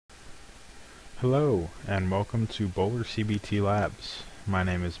Hello, and welcome to Bowler CBT Labs. My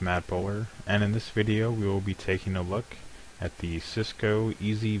name is Matt Bowler, and in this video we will be taking a look at the Cisco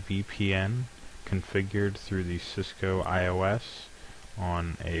EZVPN configured through the Cisco IOS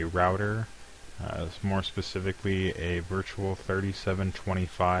on a router, more specifically a virtual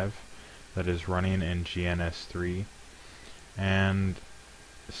 3725 that is running in GNS3. And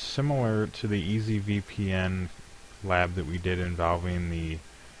similar to the EZVPN lab that we did involving the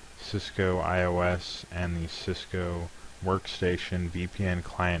Cisco IOS and the Cisco Workstation VPN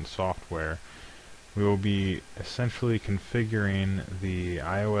client software, we will be essentially configuring the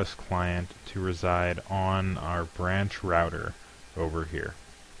iOS client to reside on our branch router over here.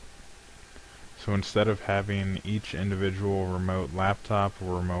 So instead of having each individual remote laptop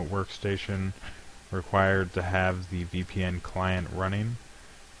or remote workstation required to have the VPN client running,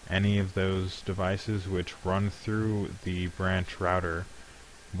 any of those devices which run through the branch router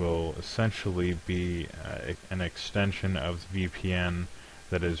will essentially be an extension of the VPN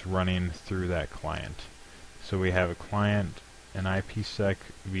that is running through that client. So we have a client, an IPsec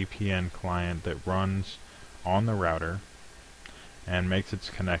VPN client that runs on the router and makes its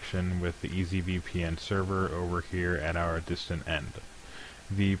connection with the EZVPN server over here at our distant end.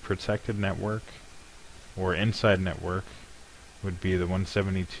 The protected network or inside network would be the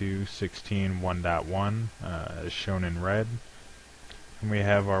 172.16.1.1 as shown in red. And we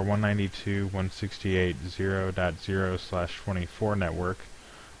have our 192.168.0.0/24 network,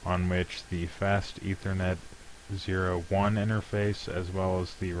 on which the fast Ethernet 01 interface as well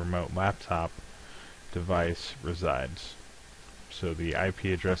as the remote laptop device resides. So the IP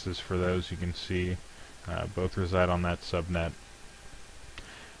addresses for those you can see both reside on that subnet.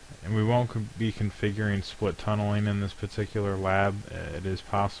 And we won't be configuring split tunneling in this particular lab. It is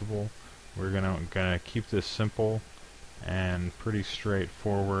possible. We're gonna keep this simple and pretty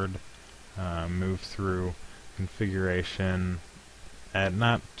straightforward, move through configuration at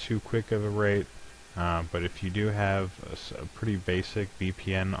not too quick of a rate, but if you do have a pretty basic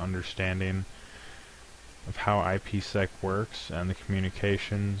VPN understanding of how IPsec works and the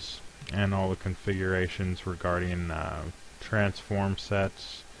communications and all the configurations regarding transform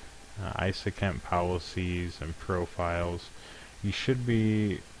sets, ISAKENT policies and profiles, you should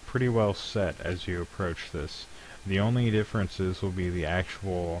be pretty well set as you approach this. The only differences will be the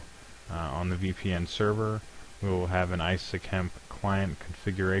actual, on the VPN server, we will have an ISAKENT client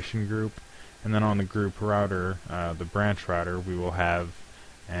configuration group, and then on the group router, the branch router, we will have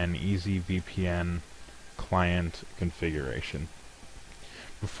an EZVPN client configuration.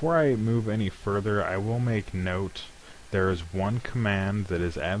 Before I move any further, I will make note there is one command that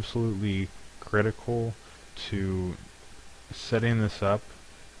is absolutely critical to setting this up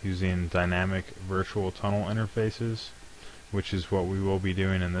using dynamic virtual tunnel interfaces, which is what we will be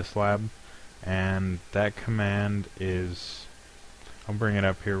doing in this lab. And that command is, I'll bring it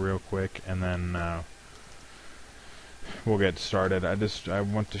up here real quick and then we'll get started. I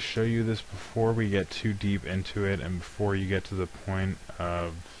want to show you this before we get too deep into it and before you get to the point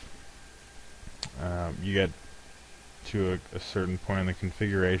of you get to a certain point in the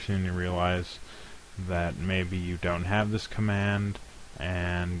configuration and you realize that maybe you don't have this command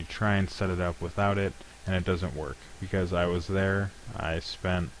and you try and set it up without it and it doesn't work. Because I was there, I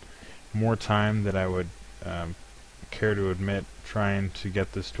spent more time than I would care to admit trying to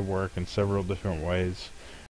get this to work in several different ways,